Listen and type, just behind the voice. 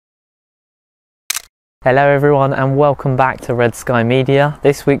Hello everyone and welcome back to Red Sky Media.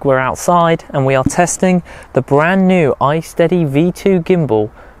 This week we're outside and we are testing the brand new iSTEADY V2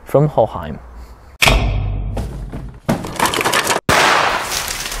 gimbal from Hohem.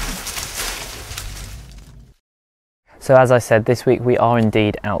 So as I said, this week we are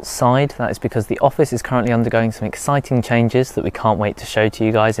indeed outside. That is because the office is currently undergoing some exciting changes that we can't wait to show to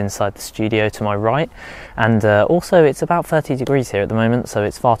you guys inside the studio to my right. And also it's about 30 degrees here at the moment, so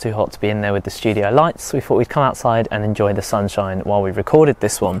it's far too hot to be in there with the studio lights. We thought we'd come outside and enjoy the sunshine while we recorded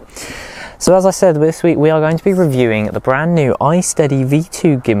this one. So as I said, this week we are going to be reviewing the brand new iSTEADY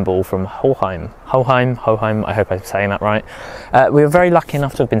V2 gimbal from Hohem. Hohem, I hope I'm saying that right. We were very lucky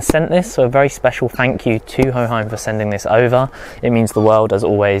enough to have been sent this, so a very special thank you to Hohem for sending this over. It means the world, as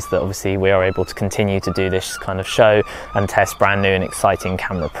always, that obviously we are able to continue to do this kind of show and test brand new and exciting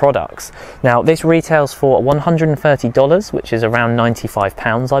camera products. Now this retails for $130, which is around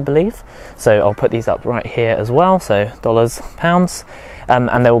 £95 I believe. So I'll put these up right here as well, so dollars, pounds.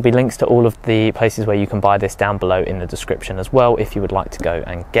 And there will be links to all of the places where you can buy this down below in the description as well if you would like to go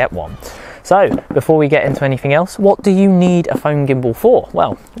and get one. So before we get into anything else, what do you need a phone gimbal for?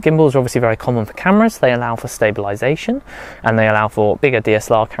 Well, gimbals are obviously very common for cameras. They allow for stabilization and they allow for bigger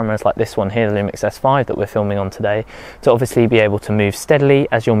DSLR cameras like this one here, the Lumix S5 that we're filming on today, to obviously be able to move steadily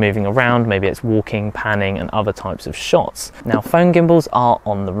as you're moving around. Maybe it's walking, panning and other types of shots. Now phone gimbals are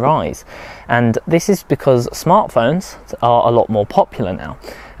on the rise, and this is because smartphones are a lot more popular now.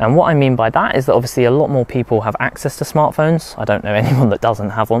 And what I mean by that is that obviously a lot more people have access to smartphones. I don't know anyone that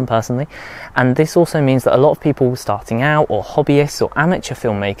doesn't have one personally. And this also means that a lot of people starting out, or hobbyists or amateur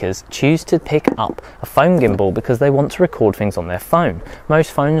filmmakers, choose to pick up a phone gimbal because they want to record things on their phone.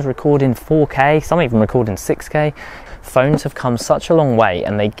 Most phones record in 4K, some even record in 6K. Phones have come such a long way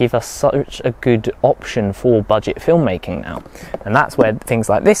and they give us such a good option for budget filmmaking now. And that's where things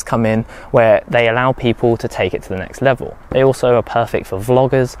like this come in, where they allow people to take it to the next level. They also are perfect for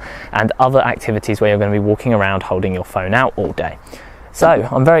vloggers and other activities where you're going to be walking around holding your phone out all day. So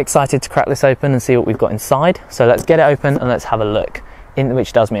I'm very excited to crack this open and see what we've got inside. So let's get it open and let's have a look.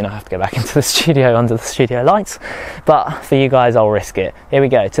 Which does mean I have to go back into the studio under the studio lights, but for you guys I'll risk it. Here we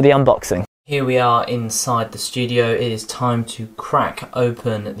go to the unboxing. Here we are inside the studio. It is time to crack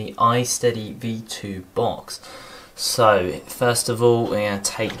open the iSTEADY V2 box. So first of all we're going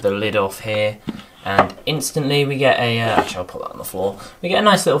to take the lid off here, and instantly we get a actually I'll put that on the floor. We get a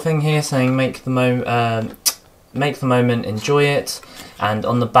nice little thing here saying make the moment, enjoy it. And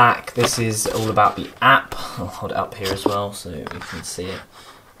on the back this is all about the app. I'll hold it up here as well so we can see it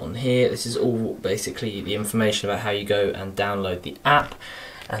on here. This is all basically the information about how you go and download the app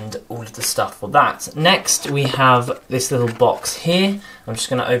and all of the stuff for that. Next we have this little box here. I'm just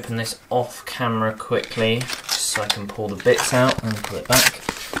going to open this off camera quickly just so I can pull the bits out and pull it back.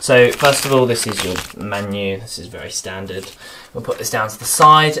 So first of all, this is your menu. This is very standard. We'll put this down to the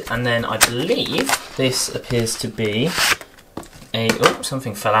side, and then I believe this appears to be a, oh,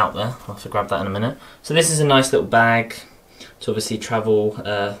 something fell out there. I'll have to grab that in a minute. So this is a nice little bag to obviously travel,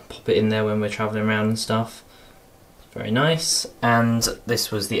 pop it in there when we're traveling around and stuff. Very nice. And this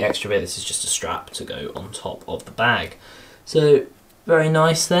was the extra bit. This is just a strap to go on top of the bag. So very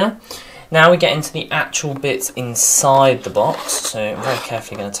nice there. Now we get into the actual bits inside the box. So I'm very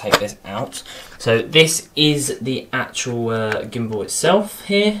carefully going to take this out. So this is the actual gimbal itself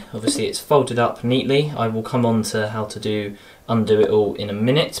here. Obviously it's folded up neatly. I will come on to how to undo it all in a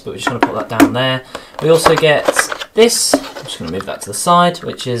minute, but we're just going to put that down there. We also get this. I'm just going to move that to the side,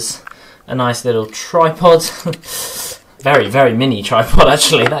 which is a nice little tripod. Very, very mini tripod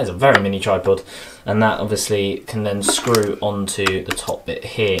actually. That is a very mini tripod. And that obviously can then screw onto the top bit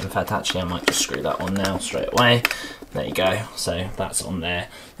here. In fact, actually I might just screw that on now straight away. There you go. So that's on there.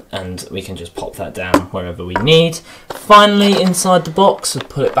 And we can just pop that down wherever we need. Finally, inside the box, we'll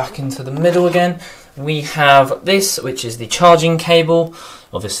put it back into the middle again. We have this, which is the charging cable.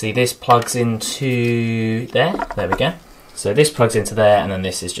 Obviously this plugs into there. There we go. So this plugs into there, and then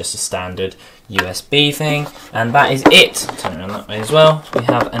this is just a standard USB thing, and that is it. Turn it around that way as well. We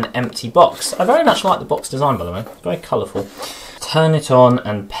have an empty box. I very much like the box design, by the way. It's very colourful. Turn it on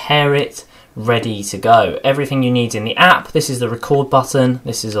and pair it, ready to go. Everything you need in the app. This is the record button.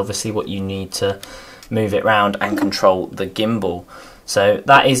 This is obviously what you need to move it around and control the gimbal. So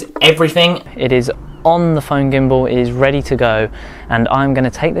that is everything. It is on the phone gimbal, it is ready to go, and I'm going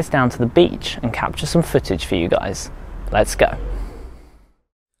to take this down to the beach and capture some footage for you guys. Let's go.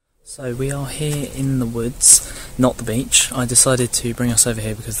 So we are here in the woods, not the beach. I decided to bring us over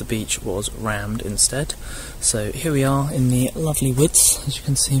here because the beach was rammed instead. So here we are in the lovely woods, as you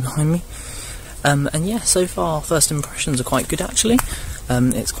can see behind me. And yeah, so far first impressions are quite good actually.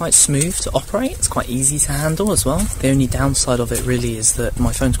 It's quite smooth to operate, it's quite easy to handle as well. The only downside of it really is that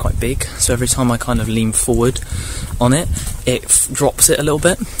my phone's quite big, so every time I kind of lean forward on it, it drops it a little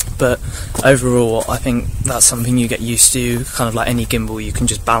bit. But overall, I think that's something you get used to. Kind of like any gimbal, you can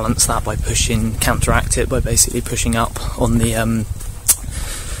just balance that by counteract it by basically pushing up on the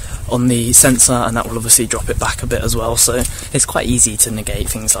sensor, and that will obviously drop it back a bit as well, so it's quite easy to negate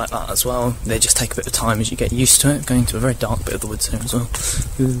things like that as well. They just take a bit of time as you get used to it. Going to a very dark bit of the woods here as well.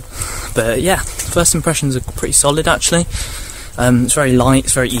 But yeah, first impressions are pretty solid actually. It's very light,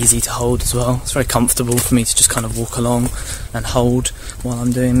 it's very easy to hold as well. It's very comfortable for me to just kind of walk along and hold while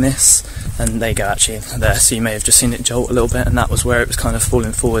I'm doing this. And there you go, actually, there, so you may have just seen it jolt a little bit, and that was where it was kind of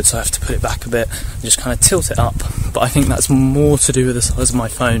falling forward, so I have to put it back a bit and just kind of tilt it up. But I think that's more to do with the size of my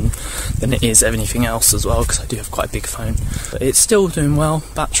phone than it is anything else as well, because I do have quite a big phone. But it's still doing well,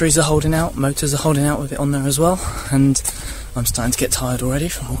 batteries are holding out, motors are holding out with it on there as well, and I'm starting to get tired already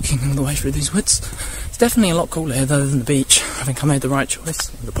from walking all the way through these woods. It's definitely a lot cooler here though than the beach. I think I made the right choice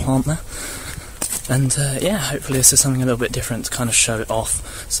with the plant there. And yeah, hopefully this is something a little bit different to kind of show it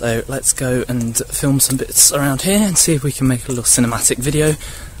off. So let's go and film some bits around here and see if we can make a little cinematic video.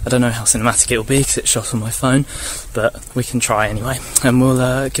 I don't know how cinematic it will be because it's shot on my phone, but we can try anyway. And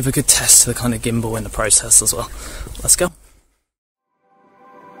we'll give a good test to the kind of gimbal in the process as well. Let's go.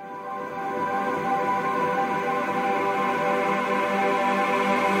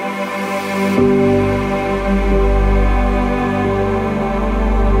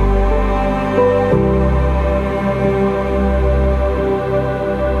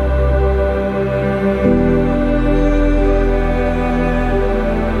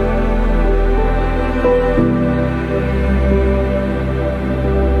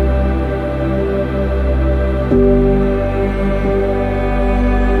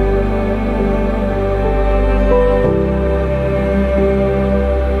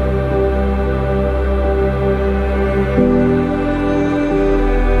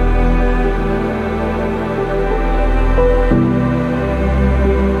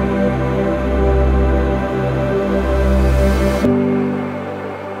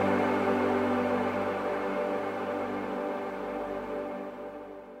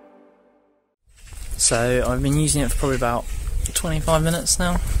 So I've been using it for probably about 25 minutes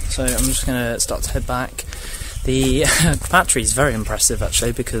now, so I'm just going to start to head back. The battery is very impressive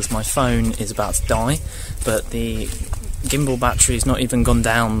actually, because my phone is about to die, but the gimbal battery has not even gone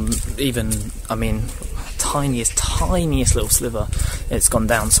down, I mean, tiniest little sliver it's gone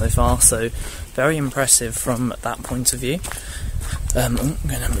down so far, so very impressive from that point of view. I'm going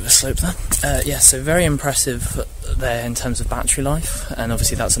to have a bit of a slope there. Yeah, so very impressive there in terms of battery life, and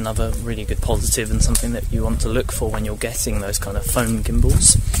obviously that's another really good positive and something that you want to look for when you're getting those kind of phone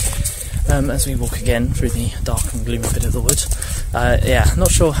gimbals. As we walk again through the dark and gloomy bit of the wood. Yeah,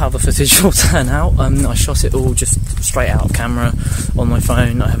 not sure how the footage will turn out. I shot it all just straight out of camera on my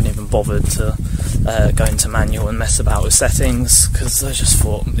phone. I haven't even bothered to go into manual and mess about with settings, because I just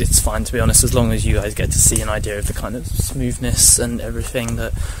thought it's fine, to be honest, as long as you guys get to see an idea of the kind of smoothness and everything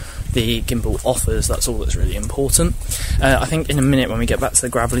that the gimbal offers. That's all that's really important. I think in a minute when we get back to the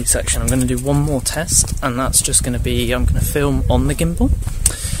gravelly section I'm going to do one more test, and that's just going to be, I'm going to film on the gimbal,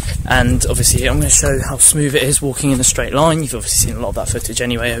 and obviously I'm going to show how smooth it is walking in a straight line. You've obviously seen a lot of that footage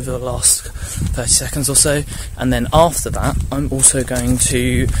anyway over the last 30 seconds or so, and then after that I'm also going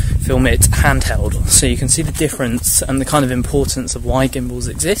to film it handheld, so you can see the difference and the kind of importance of why gimbals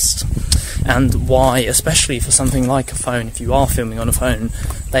exist, and why, especially for something like a phone, if you are filming on a phone,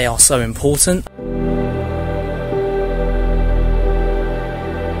 they are so important.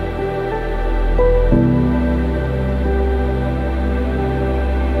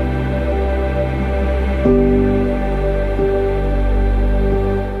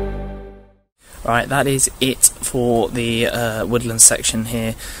 Right, that is it for the woodland section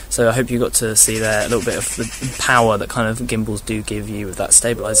here. So I hope you got to see there a little bit of the power that kind of gimbals do give you with that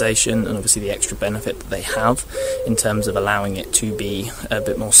stabilisation, and obviously the extra benefit that they have in terms of allowing it to be a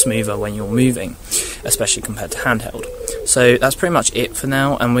bit more smoother when you're moving, especially compared to handheld. So that's pretty much it for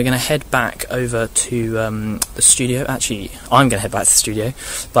now, and we're going to head back over to the studio. Actually, I'm going to head back to the studio,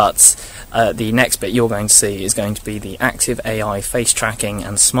 but the next bit you're going to see is going to be the active AI face tracking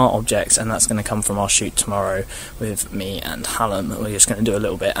and smart objects, and that's going to come from our shoot tomorrow with me and Hohem. We're just going to do a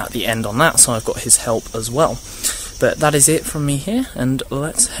little bit at the end on that, so I've got his help as well. But that is it from me here, and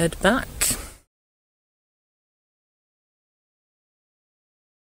let's head back.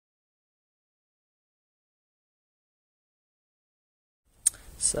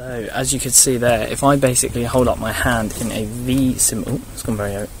 So as you can see there, if I basically hold up my hand in a V symbol, it's gone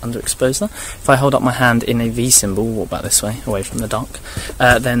very underexposed there. If I hold up my hand in a V symbol, walk back this way, away from the dark,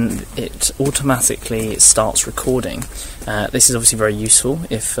 then it automatically starts recording. This is obviously very useful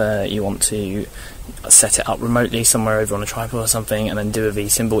if you want to set it up remotely somewhere over on a tripod or something and then do a V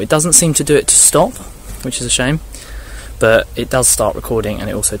symbol. It doesn't seem to do it to stop, which is a shame, but it does start recording, and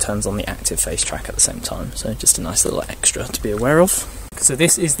it also turns on the active face track at the same time, so just a nice little extra to be aware of. So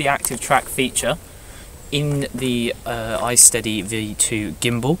this is the active track feature in the iSTEADY V2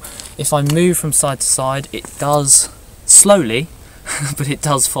 gimbal. If I move from side to side, it does slowly, but it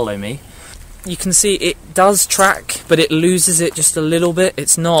does follow me. You can see it does track, but it loses it just a little bit.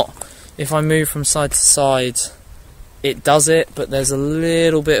 It's not, if I move from side to side, it does it, but there's a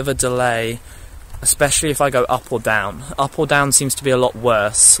little bit of a delay, especially if I go up or down. Up or down seems to be a lot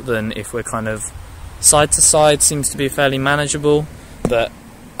worse than if we're kind of side to side, seems to be fairly manageable. But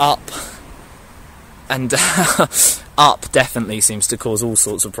up and up definitely seems to cause all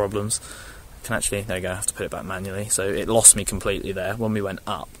sorts of problems. Can actually, there you go, I have to put it back manually, so it lost me completely there when we went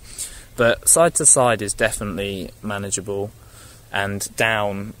up. But side to side is definitely manageable, and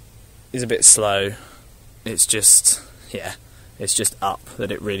down is a bit slow. It's just, yeah, it's just up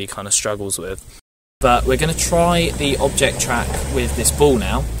that it really kind of struggles with. But we're going to try the object track with this ball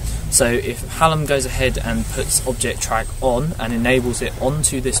now. So if Hohem goes ahead and puts object track on and enables it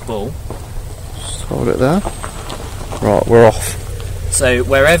onto this ball. Just hold it there. Right, we're off. So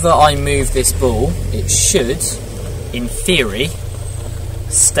wherever I move this ball, it should, in theory,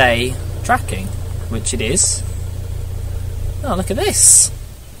 stay tracking, which it is. Oh, look at this.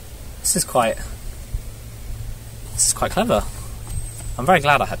 This is quite clever. I'm very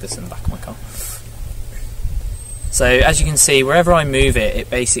glad I had this in the back of my car. So as you can see, wherever I move it, it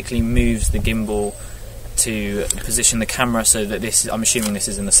basically moves the gimbal to position the camera so that this, I'm assuming this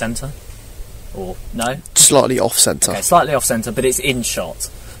is in the centre, or no? Slightly off centre. Okay, slightly off centre, but it's in shot.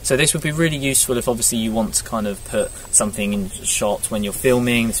 So this would be really useful if obviously you want to kind of put something in shot when you're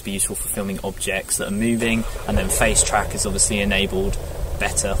filming. This would be useful for filming objects that are moving, and then face track is obviously enabled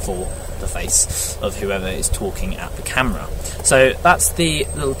better for the face of whoever is talking at the camera. So that's the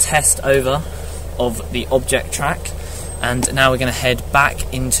little test over of the object track, and now we're going to head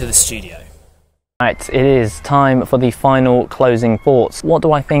back into the studio. Right, it is time for the final closing thoughts. What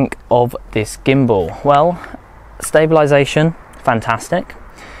do I think of this gimbal? Well, stabilisation, fantastic.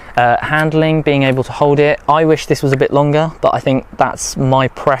 Handling, being able to hold it, I wish this was a bit longer, but I think that's my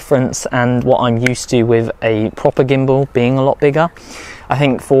preference and what I'm used to with a proper gimbal being a lot bigger. I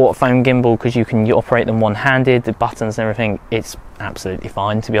think for a phone gimbal, because you operate them one-handed, the buttons and everything, it's absolutely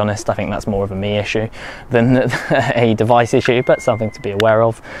fine, to be honest. I think that's more of a me issue than a device issue, but something to be aware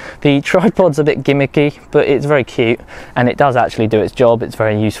of. The tripod's a bit gimmicky, but it's very cute, and it does actually do its job. It's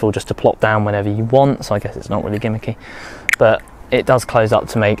very useful just to plop down whenever you want, so I guess it's not really gimmicky. But it does close up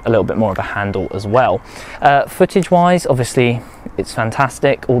to make a little bit more of a handle as well. Footage-wise, obviously, it's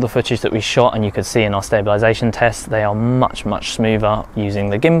fantastic. All the footage that we shot, and you could see in our stabilisation test, they are much, much smoother using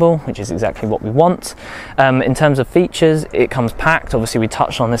the gimbal, which is exactly what we want. In terms of features, it comes packed. Obviously, we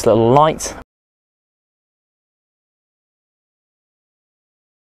touched on this little light.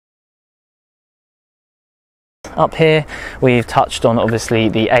 Up here we've touched on obviously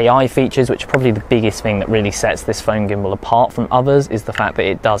the AI features, which are probably the biggest thing that really sets this phone gimbal apart from others, is the fact that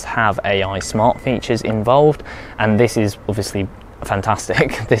it does have AI smart features involved, and this is obviously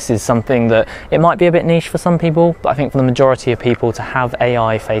fantastic. This is something that it might be a bit niche for some people, but I think for the majority of people, to have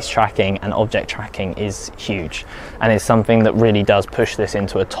AI face tracking and object tracking is huge, and is something that really does push this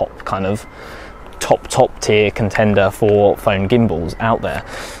into a top tier contender for phone gimbals out there.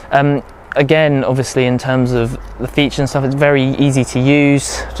 Again, obviously in terms of the features and stuff, it's very easy to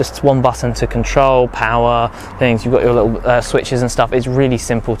use, just one button to control, power, things, you've got your little switches and stuff. It's really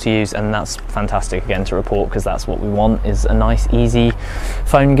simple to use, and that's fantastic again to report, because that's what we want, is a nice easy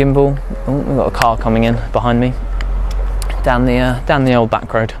phone gimbal. Oh, we've got a car coming in behind me, down the old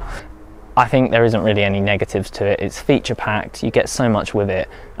back road. I think there isn't really any negatives to it. It's feature packed, you get so much with it,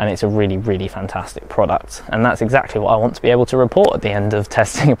 and it's a really, really fantastic product. And that's exactly what I want to be able to report at the end of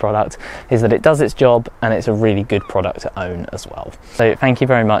testing a product, is that it does its job and it's a really good product to own as well. So thank you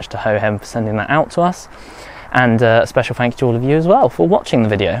very much to Hohem for sending that out to us. And a special thank you to all of you as well for watching the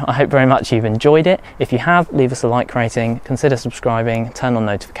video. I hope very much you've enjoyed it. If you have, leave us a like rating, consider subscribing, turn on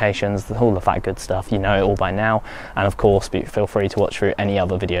notifications, all of that good stuff. You know it all by now. And of course, feel free to watch through any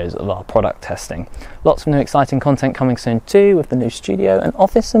other videos of our product testing. Lots of new exciting content coming soon too, with the new studio and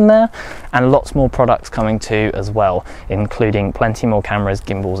office in there, and lots more products coming too as well, including plenty more cameras,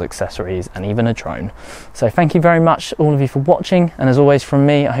 gimbals, accessories, and even a drone. So thank you very much all of you for watching, and as always from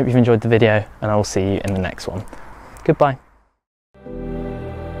me, I hope you've enjoyed the video, and I will see you in the next one. Goodbye.